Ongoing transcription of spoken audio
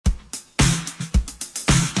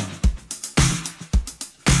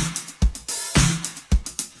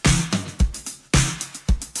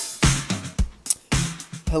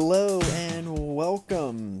Hello and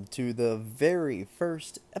welcome to the very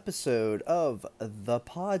first episode of The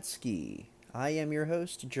Podski. I am your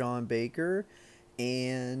host, John Baker,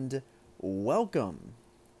 and welcome.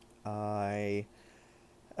 I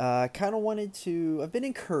kind of wanted to, I've been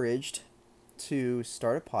encouraged to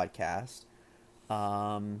start a podcast.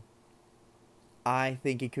 Um, I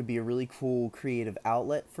think it could be a really cool creative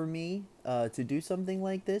outlet for me to do something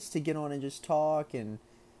like this, to get on and just talk and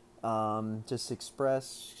just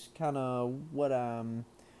express kind of what I'm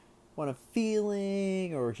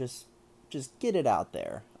feeling, or just get it out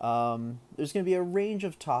there. There's going to be a range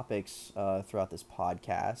of topics throughout this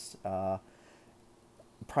podcast.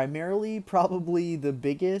 Primarily, probably the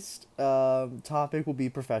biggest topic will be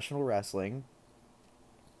professional wrestling.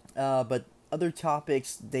 But other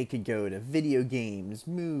topics, they could go to video games,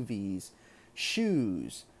 movies,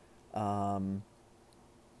 shoes. Um,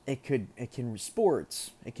 it can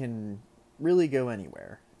sports. It can really go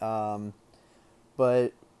anywhere.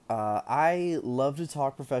 But I love to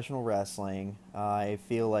talk professional wrestling. I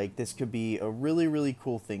feel like this could be a really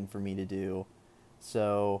cool thing for me to do.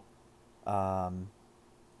 So um,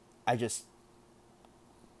 I just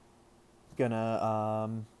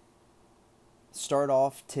gonna start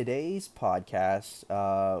off today's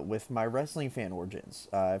podcast with my wrestling fan origins.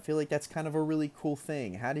 I feel like that's kind of a really cool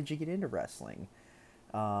thing. How did you get into wrestling?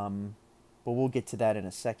 Um, but we'll get to that in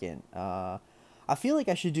a second. I feel like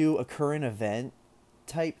I should do a current event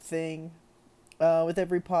type thing with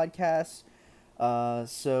every podcast.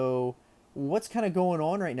 So, what's kind of going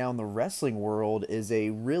on right now in the wrestling world is a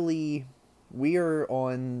really. We are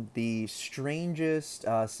on the strangest,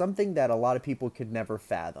 something that a lot of people could never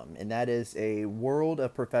fathom, and that is a world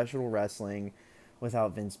of professional wrestling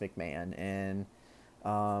without Vince McMahon. And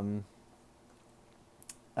um,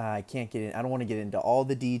 I can't get in. I don't want to get into all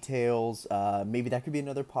the details. Maybe that could be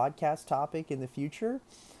another podcast topic in the future.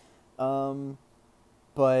 Um,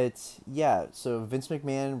 but yeah, so Vince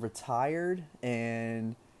McMahon retired,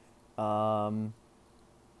 and um,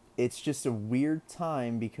 it's just a weird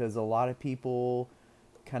time because a lot of people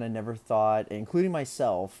kind of never thought, including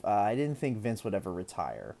myself, I didn't think Vince would ever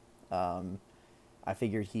retire. Um, I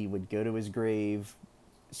figured he would go to his grave,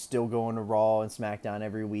 still going to Raw and SmackDown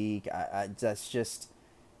every week. That's just,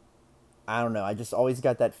 I don't know. I just always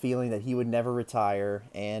got that feeling that he would never retire,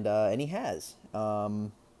 and he has.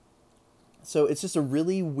 So it's just a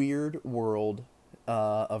really weird world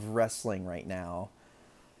of wrestling right now.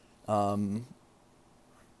 Um,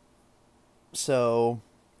 so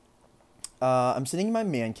I'm sitting in my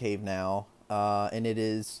man cave now, and it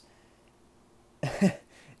is it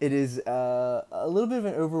is a little bit of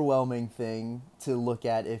an overwhelming thing to look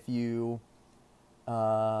at if you're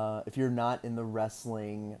not in the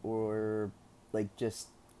wrestling, or like just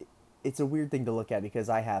it's a weird thing to look at because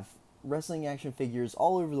I have wrestling action figures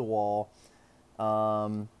all over the wall.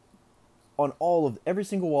 Um, on all of every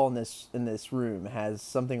single wall in this room has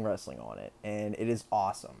something wrestling on it, and it is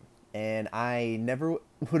awesome. And I never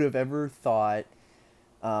would have ever thought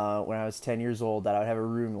when I was 10 years old that I would have a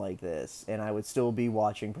room like this and I would still be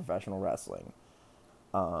watching professional wrestling.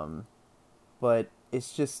 Um, but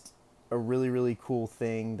it's just a really cool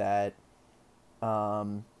thing that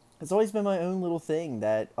it's always been my own little thing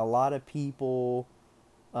that a lot of people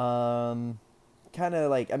um, kind of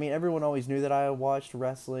like. I mean, everyone always knew that I watched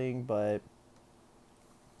wrestling, but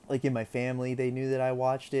like in my family, they knew that I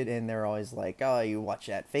watched it, and they're always like, "Oh, you watch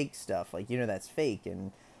that fake stuff? Like, you know that's fake."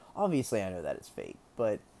 And obviously, I know that it's fake,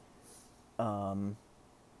 but um,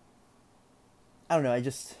 I don't know. I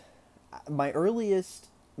just my earliest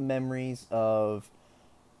memories of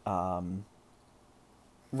um,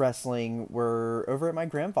 wrestling were over at my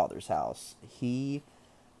grandfather's house. He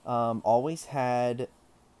always had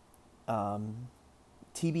um,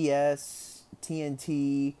 TBS,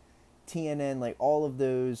 TNT, TNN, like all of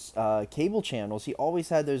those cable channels. He always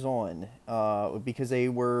had those on because they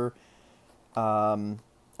were um,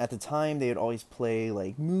 at the time they would always play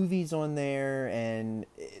like movies on there, and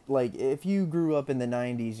like if you grew up in the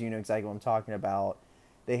 90s, you know exactly what I'm talking about.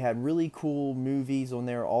 They had really cool movies on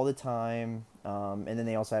there all the time, and then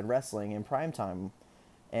they also had wrestling in prime time.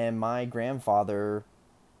 And my grandfather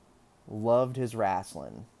loved his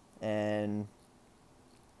wrestling, and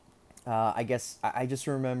I guess I just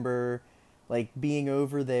remember like being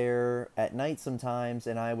over there at night sometimes,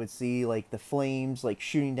 and I would see like the flames like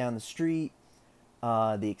shooting down the street,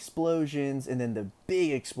 the explosions, and then the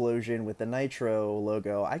big explosion with the Nitro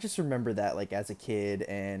logo. I just remember that like as a kid,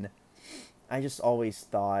 and I just always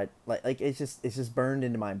thought like it's just burned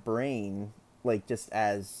into my brain, like just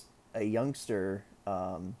as a youngster,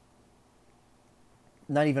 not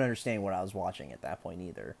even understanding what I was watching at that point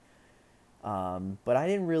either. But I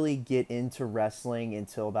didn't really get into wrestling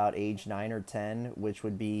until about age 9 or 10, which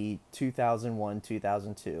would be 2001,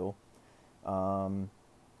 2002.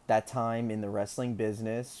 That time in the wrestling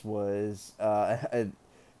business was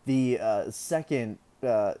the second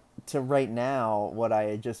to right now. What I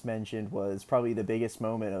had just mentioned was probably the biggest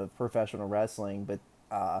moment of professional wrestling. But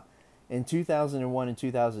in 2001 and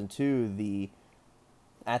 2002, the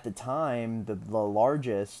at the time the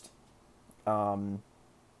largest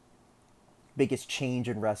biggest change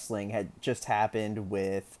in wrestling had just happened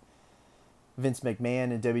with Vince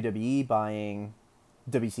McMahon and WWE buying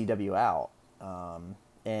WCW out.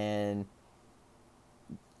 And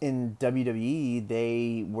in WWE,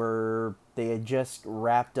 they had just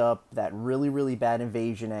wrapped up that really bad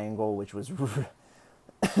invasion angle, which was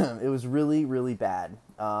it was really bad.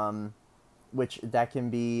 Which that can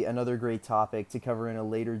be another great topic to cover in a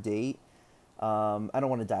later date. I don't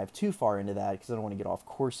want to dive too far into that because I don't want to get off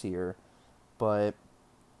course here, but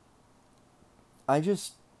I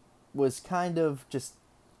just was kind of just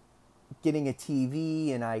getting a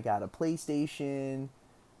TV and I got a PlayStation.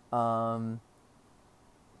 Um,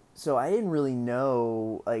 so I didn't really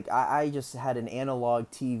know, like, I just had an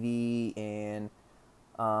analog TV and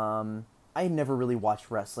I had never really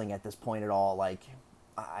watched wrestling at this point at all. Like,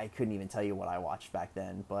 I couldn't even tell you what I watched back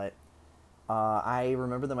then, but I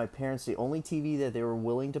remember that my parents, the only TV that they were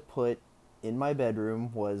willing to put in my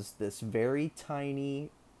bedroom was this very tiny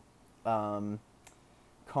um,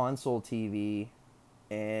 console TV,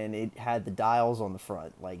 and it had the dials on the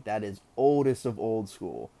front. Like, that is oldest of old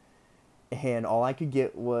school. And all I could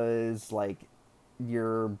get was like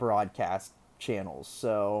your broadcast channels.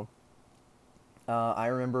 So I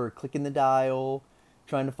remember clicking the dial,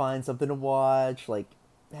 trying to find something to watch. Like,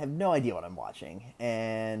 I have no idea what I'm watching,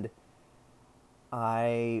 and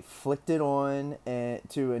I flicked it on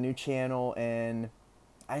to a new channel, and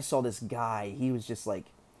I saw this guy. He was just like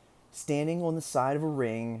standing on the side of a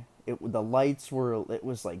ring. The lights were, it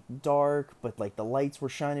was like dark, but like the lights were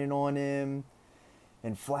shining on him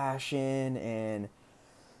and flashing, and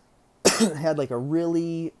had like a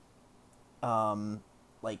really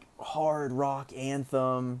like hard rock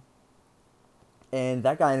anthem, and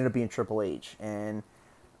that guy ended up being Triple H. And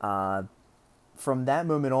uh, from that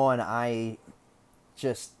moment on, I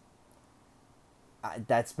just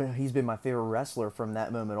he's been my favorite wrestler from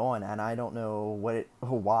that moment on, and I don't know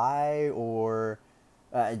why, or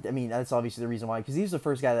I mean, that's obviously the reason why, because he was the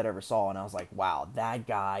first guy that I ever saw, and I was like, wow, that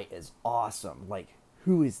guy is awesome. Like,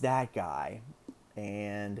 who is that guy?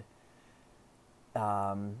 And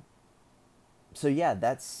um, so yeah,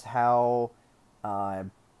 that's how uh,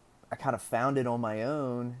 I kind of found it on my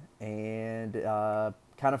own, and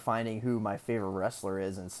kind of finding who my favorite wrestler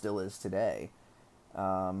is and still is today.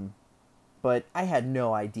 Um, but I had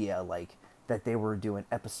no idea like that they were doing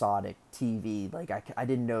episodic TV. Like, I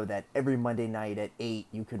didn't know that every Monday night at 8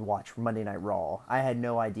 you could watch Monday Night Raw. I had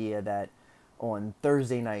no idea that on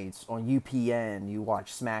Thursday nights on UPN you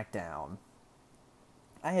watch SmackDown.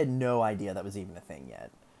 I had no idea that was even a thing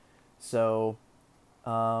yet. So,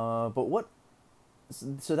 but what?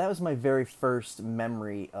 So that was my very first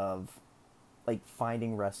memory of like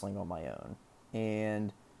finding wrestling on my own,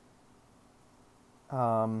 and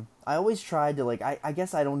I always tried to like I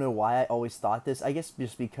guess I don't know why I always thought this. I guess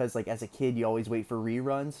just because like as a kid you always wait for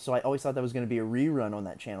reruns. So I always thought that was going to be a rerun on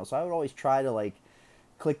that channel. So I would always try to like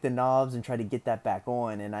click the knobs and try to get that back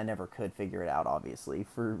on, and I never could figure it out, obviously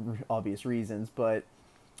for obvious reasons. But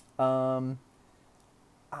um,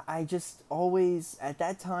 I just always at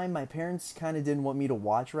that time my parents kind of didn't want me to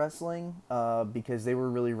watch wrestling because they were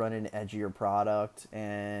really running an edgier product,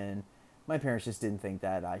 and my parents just didn't think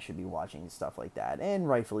that I should be watching stuff like that, and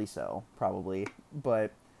rightfully so, probably.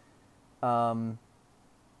 But um,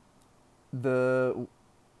 the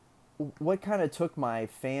what kind of took my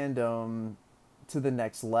fandom to the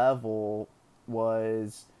next level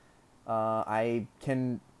was I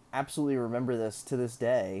can absolutely remember this to this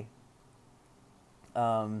day.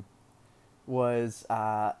 Um, was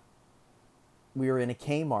we were in a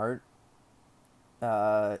Kmart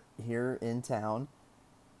here in town,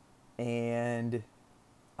 and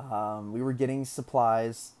we were getting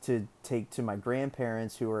supplies to take to my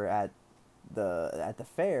grandparents who were at the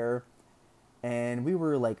fair, and we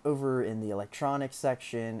were like over in the electronics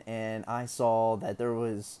section, and I saw that there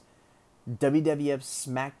was WWF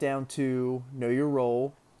SmackDown 2 Know Your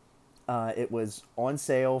Role. It was on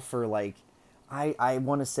sale for like I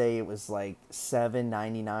want to say it was like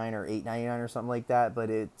 $7.99 or $8.99 or something like that, but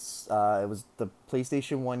it was the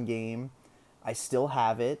PlayStation 1 game. I still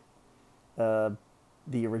have it. The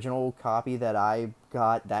original copy that I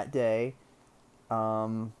got that day.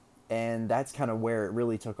 And that's kind of where it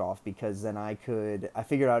really took off, because then I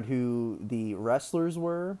figured out who the wrestlers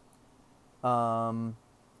were. um,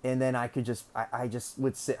 and then I just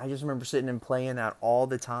would sit. I just remember sitting and playing that all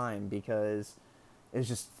the time, because it was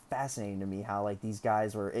just fascinating to me how like these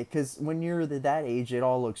guys were. Because when you're that age, it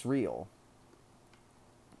all looks real.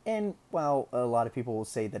 And while a lot of people will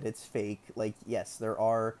say that it's fake, like yes, there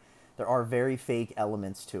are very fake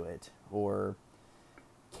elements to it, or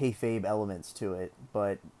kayfabe elements to it,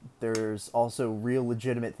 but there's also real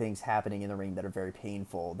legitimate things happening in the ring that are very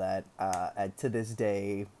painful. That to this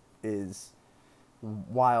day is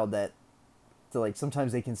wild. That to like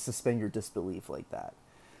sometimes they can suspend your disbelief like that.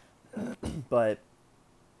 But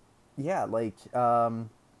yeah, like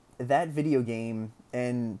that video game,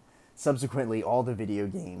 and subsequently all the video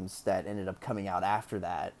games that ended up coming out after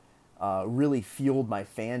that, really fueled my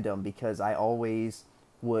fandom, because I always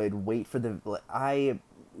would wait for the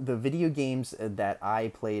video games that I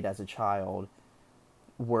played as a child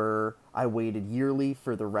were, I waited yearly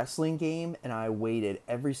for the wrestling game, and I waited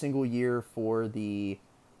every single year for the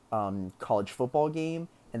college football game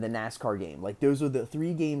and the NASCAR game. Like those were the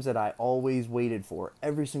three games that I always waited for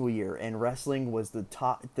every single year, and wrestling was the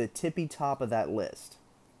tippy top of that list.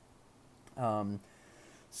 Um,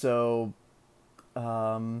 so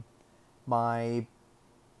my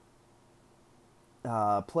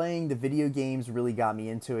playing the video games really got me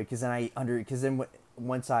into it, because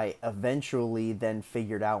once I eventually then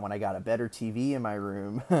figured out, when I got a better TV in my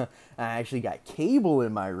room, I actually got cable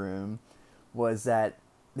in my room, was that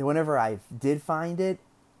whenever I did find it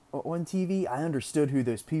on TV, I understood who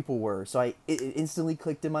those people were. So it instantly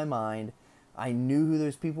clicked in my mind. I knew who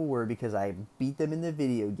those people were because I beat them in the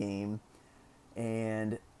video game,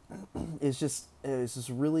 and it's this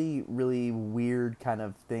really really weird kind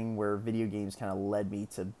of thing where video games kind of led me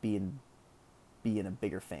to being a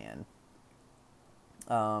bigger fan.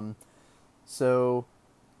 Um, so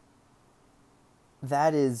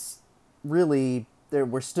that is really there.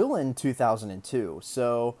 We're still in 2002,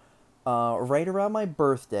 so right around my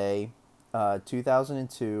birthday,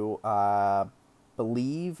 2002.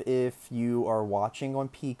 Believe if you are watching on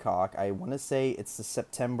Peacock, I want to say it's the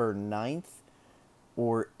September 9th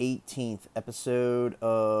or 18th episode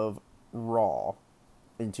of Raw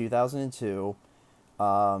in 2002.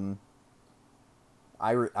 Um,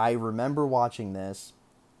 I remember watching this.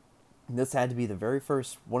 This had to be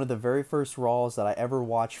one of the very first Raws that I ever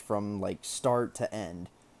watched from like start to end.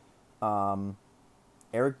 Um,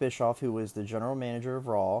 Eric Bischoff, who was the general manager of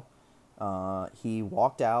Raw, he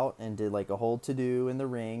walked out and did like a whole to do in the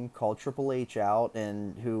ring, called Triple H out,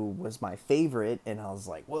 and who was my favorite. And I was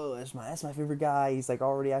like, whoa, that's my favorite guy. He's like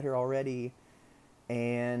already out here already.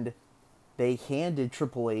 And they handed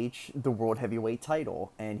Triple H the World Heavyweight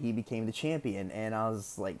title, and he became the champion. And I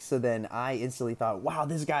was like, so then I instantly thought, wow,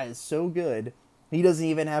 this guy is so good. He doesn't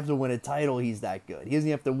even have to win a title. He's that good. He doesn't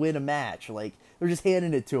have to win a match. Like, they're just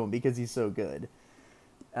handing it to him because he's so good.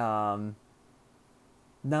 Um,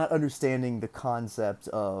 Not understanding the concept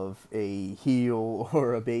of a heel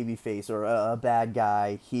or a baby face, or a bad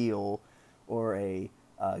guy heel, or a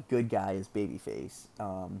good guy as babyface.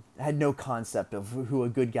 I had no concept of who a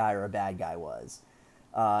good guy or a bad guy was.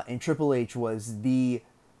 And Triple H was the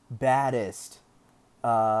baddest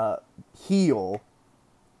heel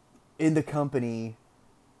in the company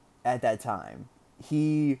at that time.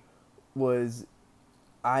 He was,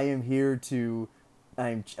 I am here to,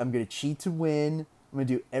 I'm going to cheat to win. I'm going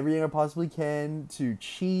to do everything I possibly can to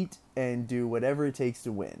cheat and do whatever it takes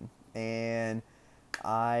to win. And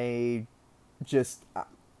I just,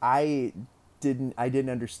 I didn't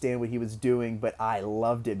understand what he was doing, but I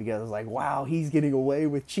loved it, because I was like, wow, he's getting away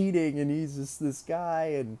with cheating, and he's just this guy,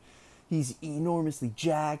 and he's enormously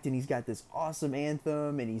jacked, and he's got this awesome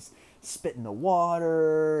anthem, and he's spitting the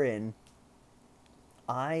water, and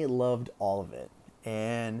I loved all of it.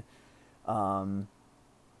 And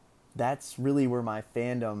that's really where my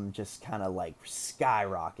fandom just kind of like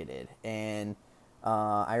skyrocketed. And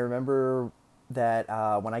I remember that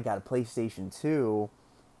when I got a PlayStation 2,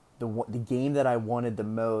 the game that I wanted the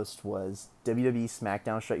most was WWE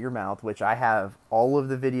SmackDown Shut Your Mouth, which I have all of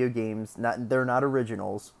the video games. They're not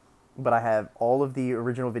originals, but I have all of the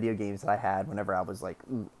original video games that I had whenever I was like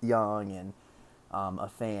young and a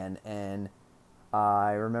fan. And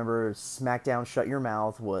I remember SmackDown Shut Your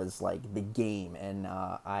Mouth was like the game, and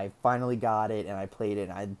I finally got it, and I played it,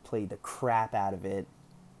 and I played the crap out of it.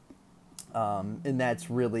 And that's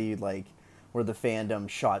really like where the fandom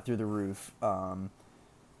shot through the roof.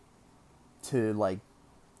 To like,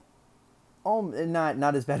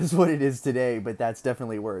 not as bad as what it is today, but that's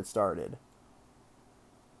definitely where it started.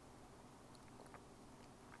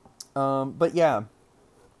 But yeah,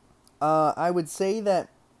 I would say that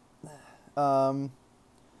um,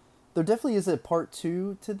 there definitely is a part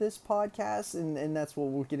two to this podcast, and that's what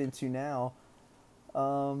we'll get into now.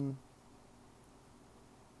 Um,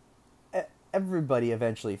 Everybody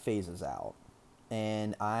eventually phases out,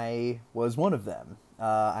 and I was one of them.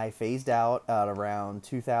 I phased out at around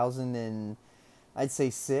 2000 and I'd say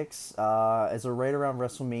six, as a right around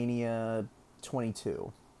WrestleMania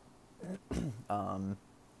 22. Um,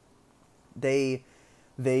 they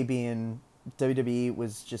they being WWE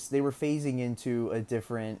was just they were phasing into a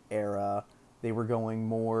different era. They were going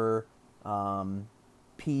more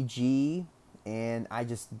PG, and I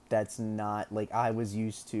just that's not like I was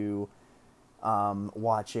used to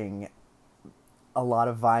watching a lot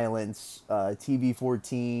of violence. TV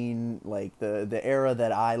 14, like the era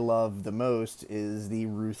that I love the most is the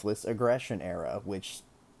ruthless aggression era, which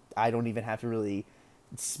I don't even have to really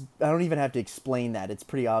I don't even have to explain that. It's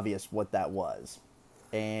pretty obvious what that was.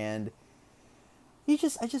 And I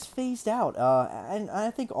just phased out. And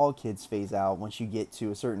I think all kids phase out once you get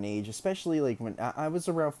to a certain age, especially like when I was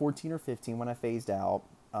around 14 or 15 when I phased out.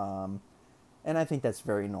 And I think that's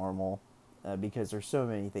very normal, because there's so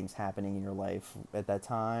many things happening in your life at that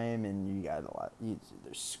time, and you got a lot.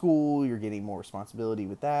 There's school, you're getting more responsibility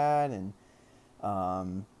with that, and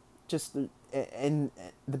just and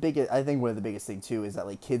the biggest I think one of the biggest thing too is that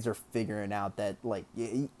like kids are figuring out that like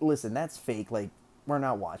listen, that's fake, like we're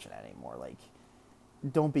not watching that anymore, like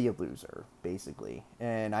don't be a loser basically.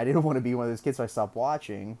 And I didn't want to be one of those kids, so I stopped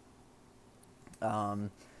watching.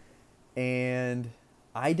 um and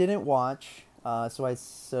I didn't watch,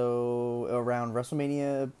 so around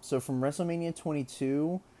WrestleMania, so from WrestleMania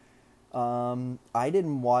 22, I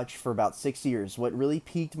didn't watch for about 6 years. What really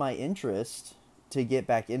piqued my interest to get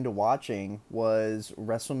back into watching was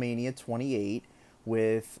WrestleMania 28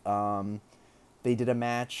 with they did a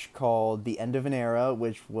match called The End of an Era,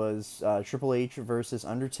 which was Triple H versus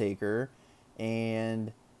Undertaker,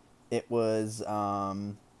 and it was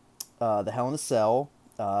the Hell in a Cell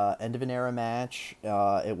end of an era match.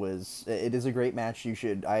 It is a great match.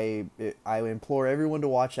 I implore everyone to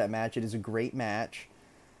watch that match. It is a great match.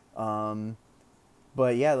 Um,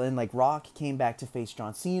 but yeah, then like Rock came back to face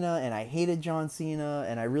John Cena, and I hated John Cena,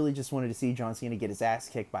 and I really just wanted to see John Cena get his ass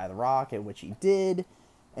kicked by The Rock, at which he did,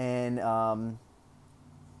 and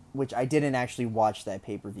which I didn't actually watch that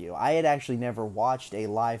pay per view. I had actually never watched a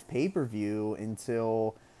live pay per view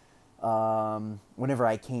until whenever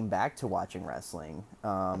I came back to watching wrestling.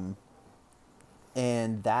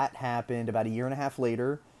 And that happened about a year and a half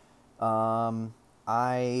later.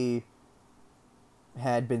 I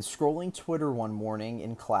had been scrolling Twitter one morning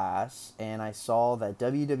in class, and I saw that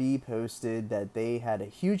WWE posted that they had a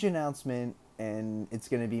huge announcement, and it's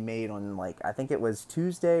going to be made on, like, I think it was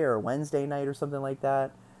Tuesday or Wednesday night or something like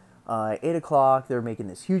that. 8 o'clock, they're making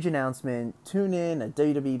this huge announcement. Tune in at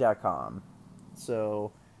WWE.com.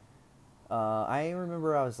 So I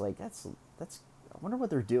remember I was like, that's. I wonder what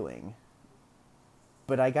they're doing.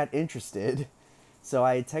 But I got interested, so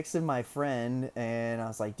I texted my friend and I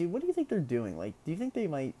was like, "Dude, what do you think they're doing? Like, do you think they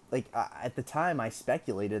might like?" At the time, I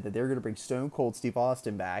speculated that they were gonna bring Stone Cold Steve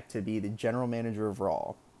Austin back to be the general manager of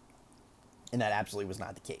Raw, and that absolutely was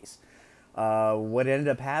not the case. What ended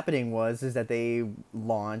up happening was is that they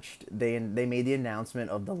made the announcement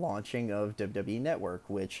of the launching of WWE Network,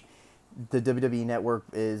 which the WWE Network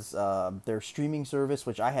is their streaming service,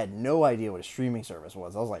 which I had no idea what a streaming service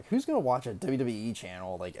was. I was like, who's gonna watch a WWE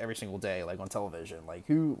channel like every single day, like on television? Like,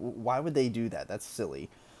 who? Why would they do that? That's silly.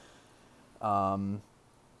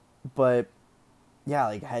 But yeah,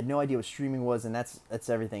 like I had no idea what streaming was, and that's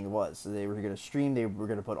everything it was. So they were gonna stream. They were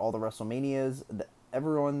gonna put all the WrestleManias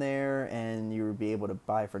ever on there, and you would be able to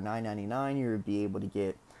buy for $9.99. You would be able to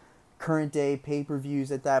get current day pay per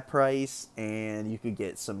views at that price, and you could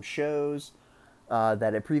get some shows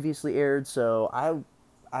that had previously aired. So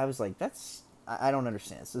I was like, I don't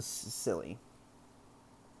understand. This is silly.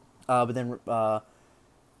 But then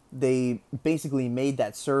they basically made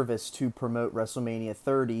that service to promote WrestleMania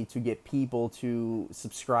 30 to get people to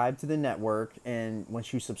subscribe to the network. And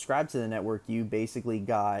once you subscribe to the network, you basically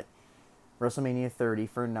got WrestleMania 30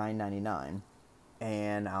 for $9.99.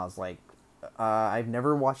 And I was like, I've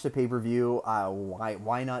never watched a pay per view.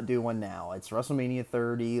 Why not do one now? It's WrestleMania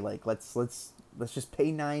 30. Like let's just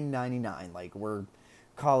pay $9.99. Like we're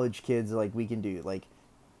college kids. Like we can do. Like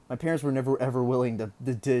my parents were never ever willing to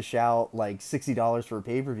dish out like $60 for a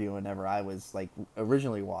pay per view whenever I was like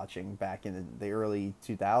originally watching back in the early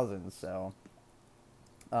 2000s. So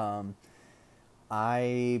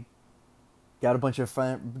I got a bunch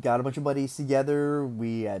of buddies together.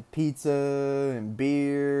 We had pizza and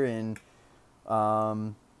beer, and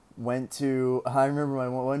I remember my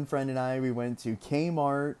one friend and I, we went to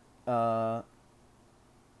Kmart uh,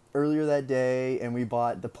 earlier that day, and we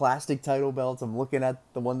bought the plastic title belts. I'm looking at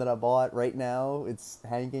the one that I bought right now. It's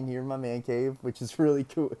hanging here in my man cave, which is really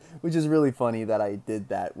cool, which is really funny that I did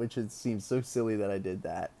that, which it seems so silly that I did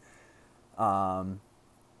that. Um,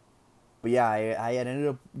 but yeah, I had ended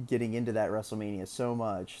up getting into that WrestleMania so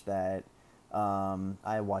much that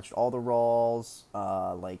I watched all the Raws,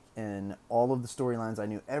 and all of the storylines. I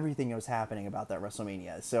knew everything that was happening about that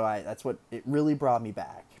WrestleMania. So that's what it really brought me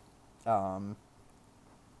back. Um,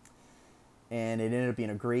 and it ended up being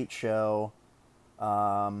a great show.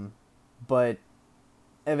 But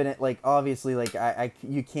evident, like obviously, like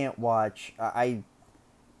you can't watch.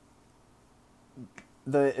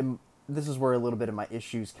 This is where a little bit of my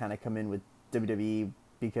issues kind of come in with WWE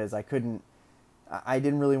because I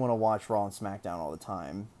didn't really want to watch Raw and SmackDown all the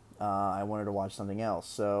time. I wanted to watch something else.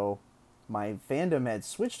 So my fandom had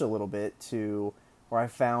switched a little bit to where I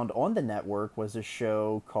found on the network was a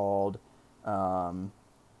show called NXT.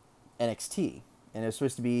 And it was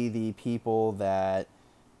supposed to be the people that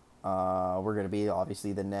were going to be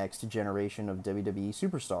obviously the next generation of WWE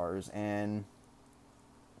superstars. And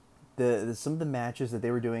some of the matches that they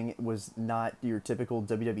were doing was not your typical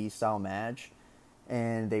WWE style match,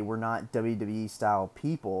 and they were not WWE style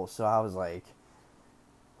people. So I was like,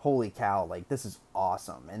 holy cow, like this is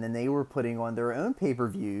awesome. And then they were putting on their own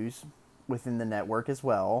pay-per-views within the network as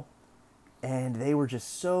well, and they were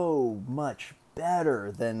just so much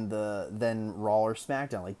better than Raw or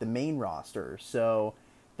SmackDown, like the main roster. So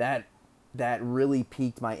that that really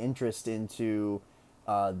piqued my interest into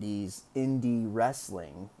these indie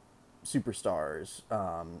wrestling superstars.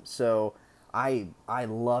 So I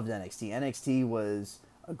loved NXT. NXT was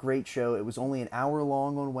a great show. It was only an hour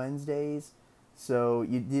long on Wednesdays, so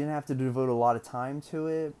you didn't have to devote a lot of time to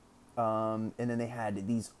it. And then they had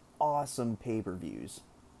these awesome pay-per-views,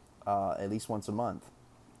 at least once a month,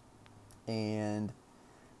 and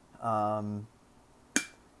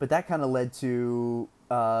but that kind of led to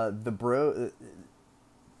the bro.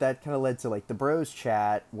 That kind of led to like the bros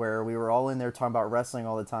chat where we were all in there talking about wrestling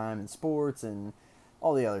all the time and sports and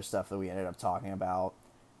all the other stuff that we ended up talking about.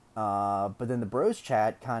 But then the bros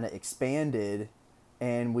chat kind of expanded,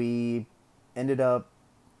 and we ended up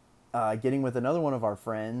getting with another one of our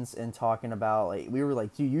friends and talking about like we were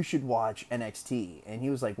like, dude, you should watch NXT, and he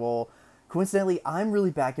was like, well, coincidentally, I'm really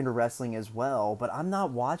back into wrestling as well, but I'm not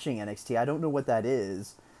watching NXT. I don't know what that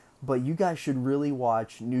is, but you guys should really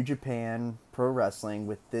watch New Japan Pro Wrestling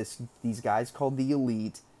with these guys called the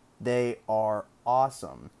Elite. They are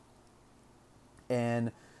awesome,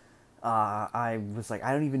 and I was like,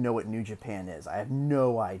 I don't even know what New Japan is. I have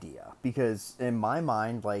no idea because in my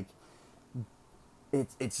mind, like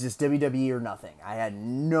it's just WWE or nothing. I had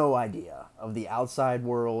no idea of the outside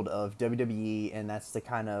world of WWE, and that's the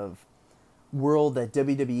kind of world that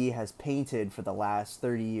WWE has painted for the last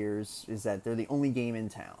 30 years is that they're the only game in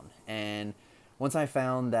town. And once I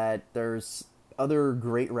found that there's other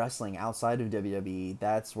great wrestling outside of WWE,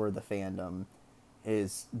 that's where the fandom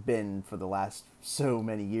has been for the last so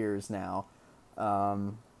many years now.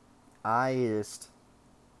 I just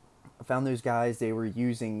found those guys, they were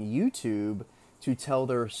using YouTube to tell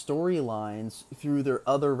their storylines through their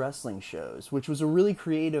other wrestling shows, which was a really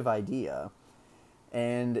creative idea.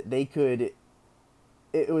 And they could,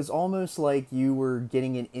 it was almost like you were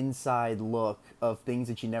getting an inside look of things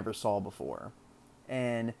that you never saw before.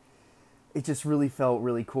 And it just really felt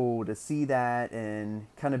really cool to see that and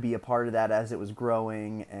kind of be a part of that as it was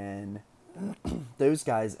growing. And those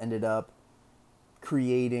guys ended up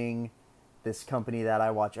creating this company that I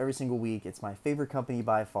watch every single week. It's my favorite company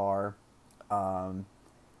by far.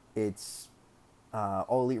 It's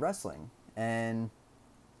All Elite Wrestling. And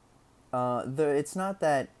it's not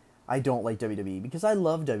that I don't like WWE because I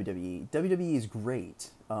love WWE. WWE is great.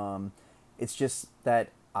 It's just that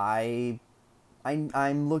I'm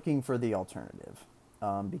looking for the alternative,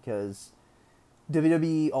 because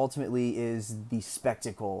WWE ultimately is the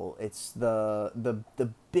spectacle. It's the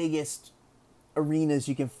biggest arenas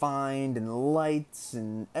you can find and lights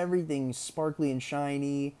and everything sparkly and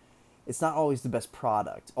shiny. It's not always the best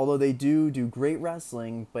product, although they do great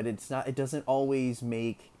wrestling, but it doesn't always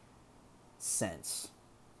make sense.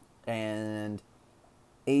 And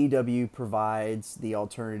AEW provides the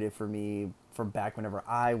alternative for me from back whenever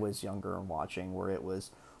I was younger and watching, where it was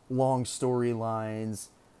long storylines.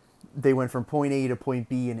 They went from point A to point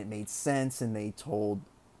B and it made sense, and they told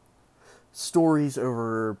stories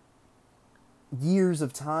over years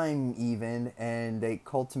of time even, and they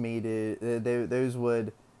cultivated those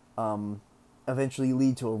would eventually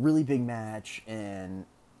lead to a really big match, and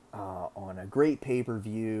on a great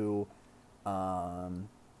pay-per-view. And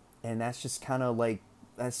that's just kind of like,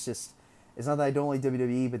 that's just, it's not that I don't like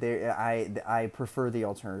WWE, but I prefer the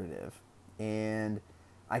alternative. And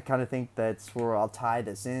I kind of think that's where I'll tie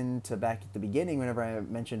this in to back at the beginning whenever I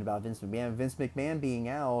mentioned about Vince McMahon. Vince McMahon being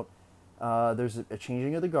out, there's a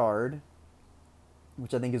changing of the guard,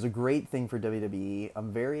 which I think is a great thing for WWE.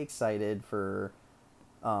 I'm very excited for.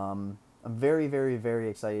 I'm very, very, very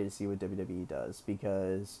excited to see what WWE does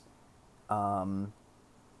because um,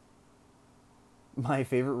 my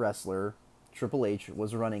favorite wrestler, Triple H,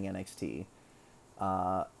 was running NXT.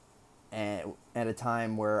 Uh, and at a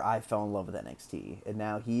time where I fell in love with NXT, and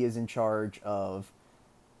now he is in charge of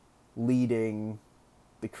leading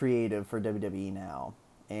the creative for WWE now,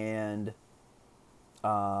 and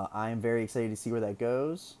I am very excited to see where that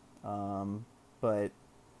goes. But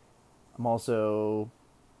I'm also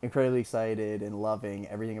incredibly excited and loving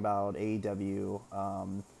everything about AEW.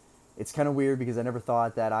 It's kind of weird because I never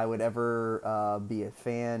thought that I would ever be a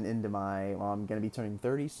fan into my. Well, I'm going to be turning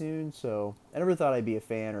 30 soon, so I never thought I'd be a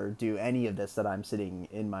fan or do any of this that I'm sitting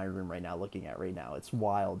in my room right now looking at right now. It's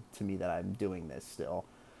wild to me that I'm doing this still.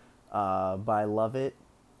 But I love it.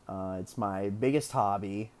 It's my biggest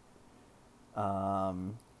hobby.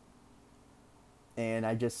 Um, and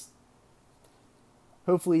I just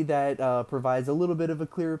hopefully that provides a little bit of a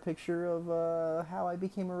clearer picture of how I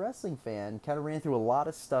became a wrestling fan. Kind of ran through a lot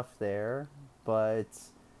of stuff there, but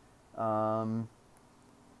um,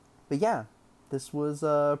 but yeah, this was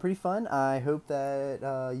pretty fun. I hope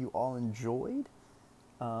that you all enjoyed.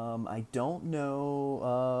 I don't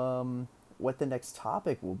know what the next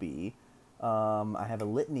topic will be. I have a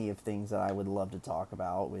litany of things that I would love to talk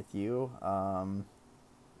about with you.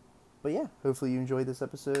 But yeah, hopefully you enjoyed this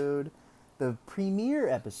episode, the premiere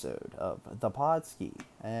episode of The Podski.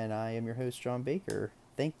 And I am your host, John Baker.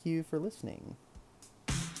 Thank you for listening.